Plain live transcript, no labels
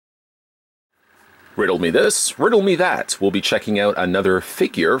Riddle me this, riddle me that. We'll be checking out another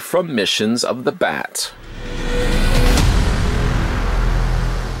figure from Missions of the Bat.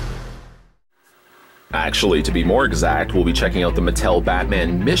 Actually, to be more exact, we'll be checking out the Mattel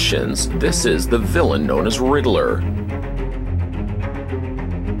Batman Missions. This is the villain known as Riddler.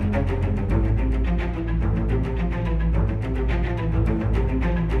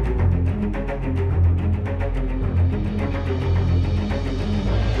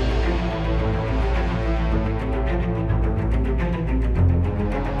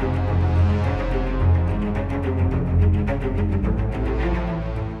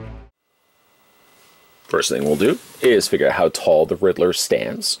 First thing we'll do is figure out how tall the Riddler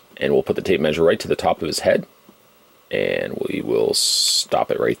stands, and we'll put the tape measure right to the top of his head, and we will stop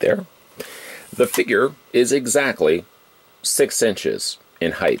it right there. The figure is exactly 6 inches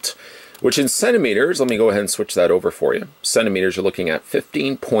in height, which in centimeters, let me go ahead and switch that over for you. Centimeters, you're looking at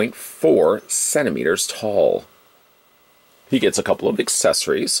 15.4 centimeters tall. He gets a couple of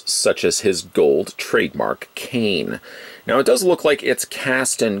accessories, such as his gold trademark cane. Now, it does look like it's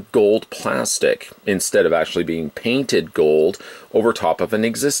cast in gold plastic instead of actually being painted gold over top of an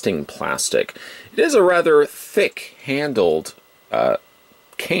existing plastic. It is a rather thick-handled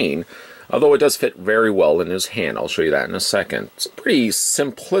cane, although it does fit very well in his hand. I'll show you that in a second. It's pretty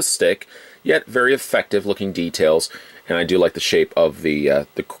simplistic, yet very effective-looking details, and I do like the shape of the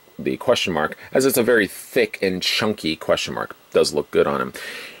question mark, as it's a very thick and chunky question mark. It does look good on him.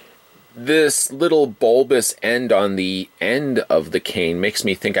 This little bulbous end on the end of the cane makes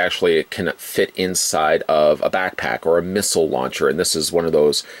me think actually it can fit inside of a backpack or a missile launcher, and this is one of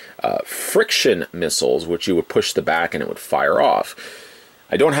those friction missiles which you would push the back and it would fire off.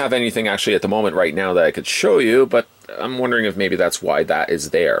 I don't have anything actually at the moment right now that I could show you, but I'm wondering if maybe that's why that is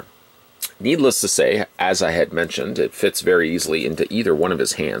there. Needless to say, as I had mentioned, it fits very easily into either one of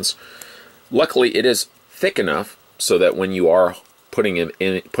his hands. Luckily, it is thick enough so that when you are putting it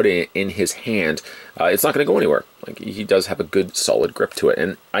in his hand, it's not going to go anywhere. Like, he does have a good solid grip to it.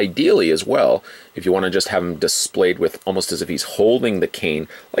 And ideally as well, if you want to just have him displayed with almost as if he's holding the cane,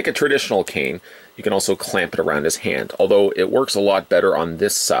 like a traditional cane, you can also clamp it around his hand. Although it works a lot better on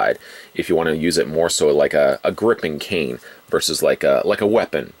this side if you want to use it more so like a gripping cane versus like a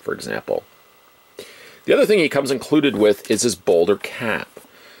weapon, for example. The other thing he comes included with is his boulder cap.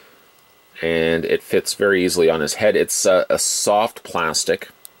 And it fits very easily on his head. It's a soft plastic.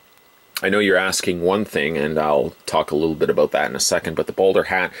 I know you're asking one thing, and I'll talk a little bit about that in a second, but the boulder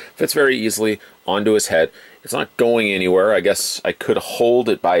hat fits very easily onto his head. It's not going anywhere. I guess I could hold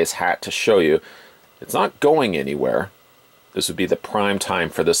it by his hat to show you. It's not going anywhere. This would be the prime time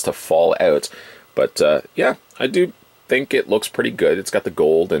for this to fall out. But yeah, I do think it looks pretty good. It's got the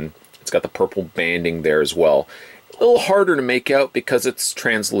gold and it's got the purple banding there as well. A little harder to make out because it's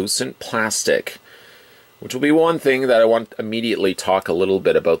translucent plastic, which will be one thing that I want to immediately talk a little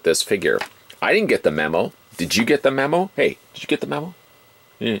bit about this figure. I didn't get the memo. Did you get the memo? Hey, did you get the memo?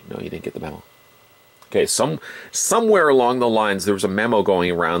 No, you didn't get the memo. Okay, somewhere along the lines there was a memo going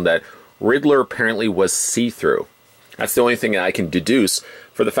around that Riddler apparently was see-through. That's the only thing that I can deduce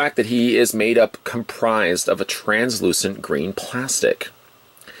for the fact that he is comprised of a translucent green plastic.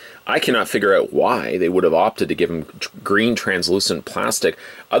 I cannot figure out why they would have opted to give him green translucent plastic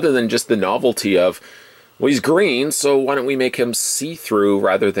other than just the novelty of, well, he's green, so why don't we make him see-through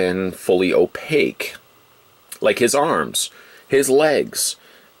rather than fully opaque? Like his arms, his legs,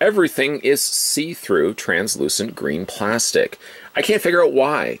 everything is see-through translucent green plastic. I can't figure out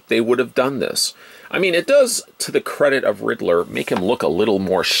why they would have done this. I mean, it does, to the credit of Riddler, make him look a little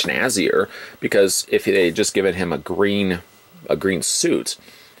more snazzier, because if they had just given him a green suit,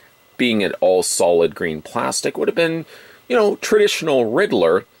 being it all solid green plastic would have been, you know, traditional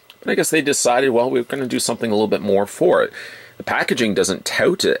Riddler. But I guess they decided, well, we're going to do something a little bit more for it. The packaging doesn't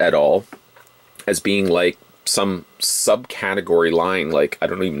tout it at all as being like some subcategory line, like, I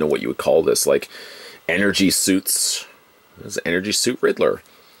don't even know what you would call this, like energy suits. This is Energy Suit Riddler.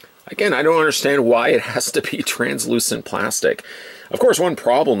 Again, I don't understand why it has to be translucent plastic. Of course, one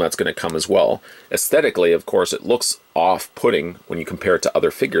problem that's going to come as well, aesthetically, of course, it looks off-putting when you compare it to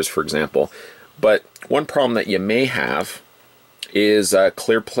other figures, for example. But one problem that you may have is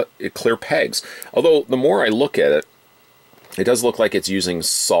clear pegs. Although, the more I look at it, it does look like it's using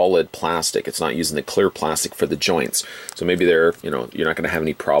solid plastic. It's not using the clear plastic for the joints. So maybe you're not going to have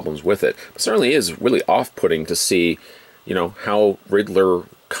any problems with it. But it certainly is really off-putting to see, how Riddler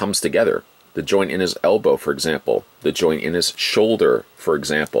comes together. The joint in his elbow, for example. The joint in his shoulder, for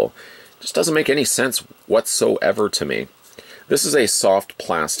example. It just doesn't make any sense whatsoever to me. This is a soft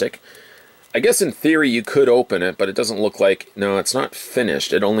plastic. I guess in theory you could open it, but it doesn't look like... No, it's not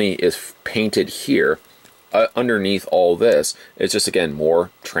finished. It only is painted here. Underneath all this, it's just, again, more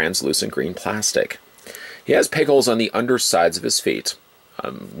translucent green plastic. He has peg holes on the undersides of his feet.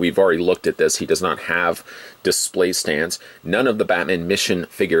 We've already looked at this. He does not have display stands. None of the Batman Mission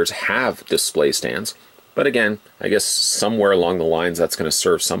figures have display stands. But again, I guess somewhere along the lines that's going to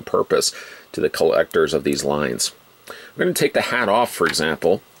serve some purpose to the collectors of these lines. We're going to take the hat off, for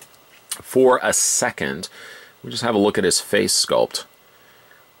example, for a second. We'll just have a look at his face sculpt.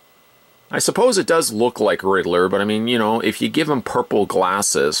 I suppose it does look like Riddler, but I mean, you know, if you give him purple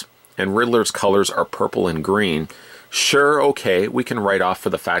glasses and Riddler's colors are purple and green, sure, okay, we can write off for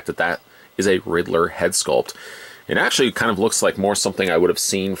the fact that that is a Riddler head sculpt. It actually kind of looks like more something I would have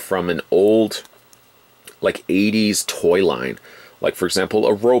seen from an old, like 80s toy line. Like, for example,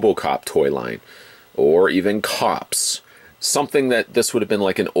 a RoboCop toy line, or even Cops. Something that this would have been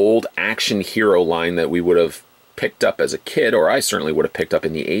like an old action hero line that we would have picked up as a kid, or I certainly would have picked up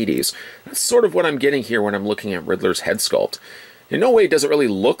in the 80s. That's sort of what I'm getting here when I'm looking at Riddler's head sculpt. In no way does it really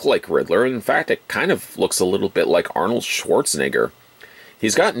look like Riddler. In fact, it kind of looks a little bit like Arnold Schwarzenegger.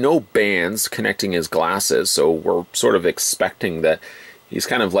 He's got no bands connecting his glasses, so we're sort of expecting that he's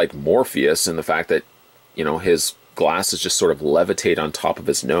kind of like Morpheus in the fact that, you know, his glasses just sort of levitate on top of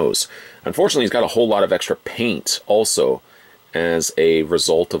his nose. Unfortunately, he's got a whole lot of extra paint also as a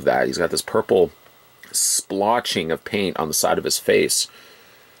result of that. He's got this purple splotching of paint on the side of his face.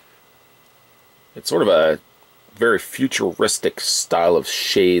 It's sort of a very futuristic style of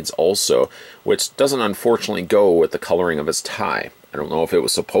shades also, which doesn't unfortunately go with the coloring of his tie. I don't know if it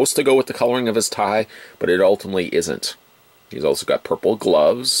was supposed to go with the coloring of his tie, but it ultimately isn't. He's also got purple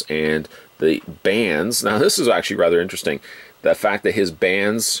gloves and the bands. Now this is actually rather interesting. The fact that his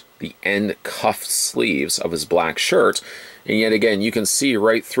bands, the end cuffed sleeves of his black shirt, and yet again you can see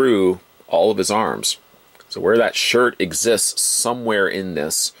right through all of his arms. So where that shirt exists somewhere in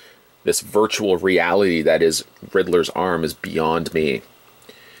this virtual reality that is Riddler's arm is beyond me.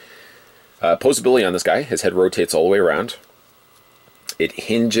 Posability on this guy, his head rotates all the way around. It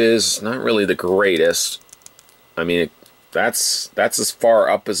hinges, not really the greatest. I mean, that's as far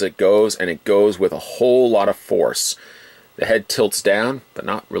up as it goes, and it goes with a whole lot of force. The head tilts down, but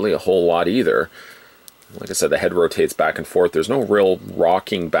not really a whole lot either. Like I said, the head rotates back and forth. There's no real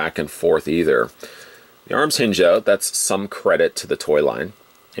rocking back and forth either. The arms hinge out. That's some credit to the toy line.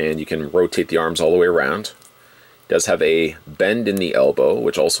 And you can rotate the arms all the way around. It does have a bend in the elbow,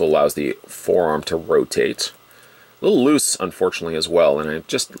 which also allows the forearm to rotate. A little loose, unfortunately, as well. And I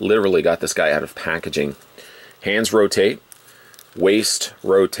just literally got this guy out of packaging. Hands rotate. Waist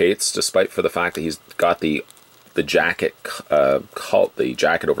rotates, despite for the fact that he's got the jacket, the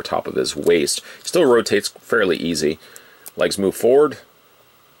jacket over top of his waist. Still rotates fairly easy. Legs move forward.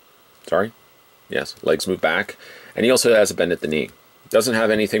 Sorry. Yes, legs move back. And he also has a bend at the knee. Doesn't have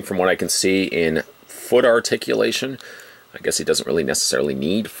anything from what I can see in foot articulation. I guess he doesn't really necessarily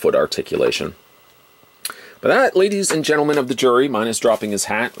need foot articulation. But that, ladies and gentlemen of the jury, mine is dropping his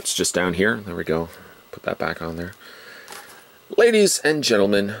hat. It's just down here. There we go. Put that back on there. Ladies and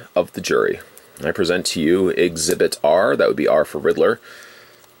gentlemen of the jury, I present to you Exhibit R. That would be R for Riddler.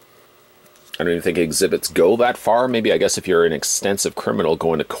 I don't even think exhibits go that far. Maybe, I guess, if you're an extensive criminal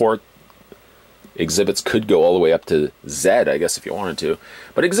going to court, exhibits could go all the way up to Z, I guess, if you wanted to.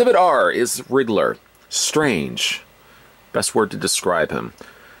 But Exhibit R is Riddler. Strange. Best word to describe him.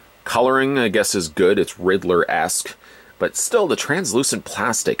 Coloring, I guess, is good. It's Riddler-esque. But still, the translucent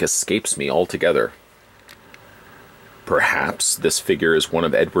plastic escapes me altogether. Perhaps this figure is one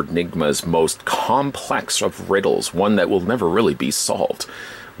of Edward Nygma's most complex of riddles, one that will never really be solved.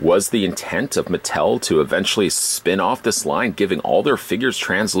 Was the intent of Mattel to eventually spin off this line, giving all their figures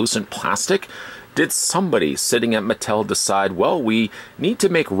translucent plastic? Did somebody sitting at Mattel decide, well, we need to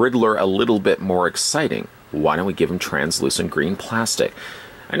make Riddler a little bit more exciting. Why don't we give him translucent green plastic?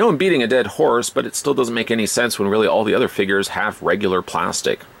 I know I'm beating a dead horse, but it still doesn't make any sense when really all the other figures have regular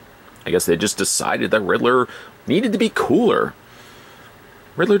plastic. I guess they just decided that Riddler needed to be cooler.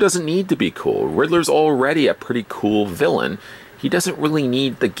 Riddler doesn't need to be cool. Riddler's already a pretty cool villain. He doesn't really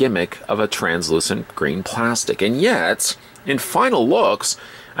need the gimmick of a translucent green plastic. And yet, in final looks,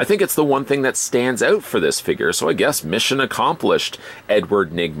 I think it's the one thing that stands out for this figure. So I guess mission accomplished, Edward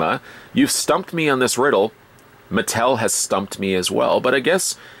Nygma. You've stumped me on this riddle. Mattel has stumped me as well. But I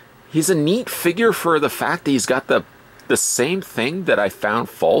guess he's a neat figure for the fact that he's got the same thing that I found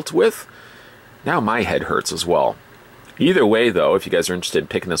fault with. Now my head hurts as well. Either way, though, if you guys are interested in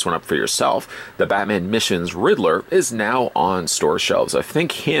picking this one up for yourself, the Batman Missions Riddler is now on store shelves. I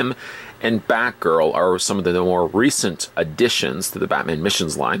think him and Batgirl are some of the more recent additions to the Batman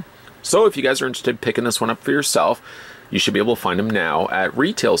Missions line. So if you guys are interested in picking this one up for yourself, you should be able to find them now at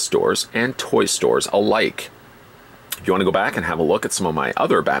retail stores and toy stores alike. If you want to go back and have a look at some of my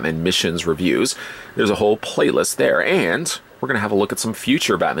other Batman Missions reviews, there's a whole playlist there, and we're going to have a look at some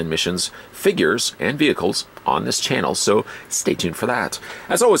future Batman Missions figures and vehicles on this channel, so stay tuned for that.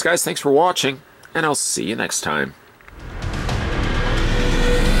 As always, guys, thanks for watching, and I'll see you next time.